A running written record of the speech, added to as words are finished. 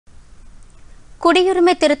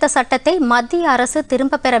குடியுரிமை திருத்த சட்டத்தை மத்திய அரசு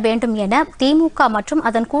திரும்பப் பெற வேண்டும் என திமுக மற்றும்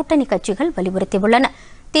அதன் கூட்டணி கட்சிகள் வலியுறுத்தியுள்ளன.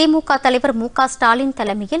 திமுக தலைவர் மு.க.ஸ்டாலின்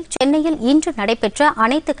தலைமையில் சென்னையில் இன்று நடைபெற்ற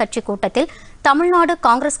அனைத்துக் கட்சி கூட்டத்தில் தமிழ்நாடு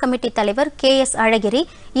காங்கிரஸ் கமிட்டி தலைவர் கே.எஸ். அழகிரி,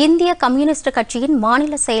 இந்திய கம்யூனிஸ்ட் கட்சியின்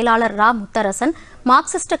மாநில செயலாளர் ரா. முத்தரசன்,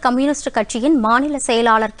 மார்க்சிஸ்ட் கம்யூனிஸ்ட் கட்சியின் மாநில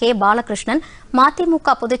செயலாளர் கே. பாலகிருஷ்ணன்,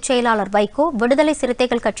 மதிமுக பொதுச் செயலாளர் வைகோ, விடுதலை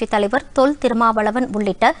சிறுத்தைகள் கட்சித் தலைவர் தொல் திருமாவளவன்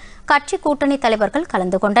உள்ளிட்ட கட்சி கூட்டணி தலைவர்கள்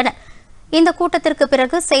கலந்து கொண்டனர். இந்த கூட்டத்திற்கு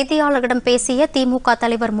பிறகு செய்தியாளர்களிடம் பேசிய திமுக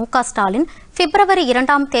தலைவர் மு.க.ஸ்டாலின், பிப்ரவரி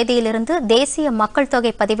 2ஆம் தேதியிலிருந்து தேசிய மக்கள்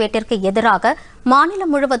தொகை பதிவேட்டிற்கு எதிராக மாநிலம்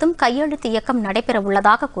முழுவதும் கையெழுத்து இயக்கம்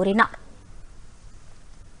நடைபெறவுள்ளதாக கூறினார்.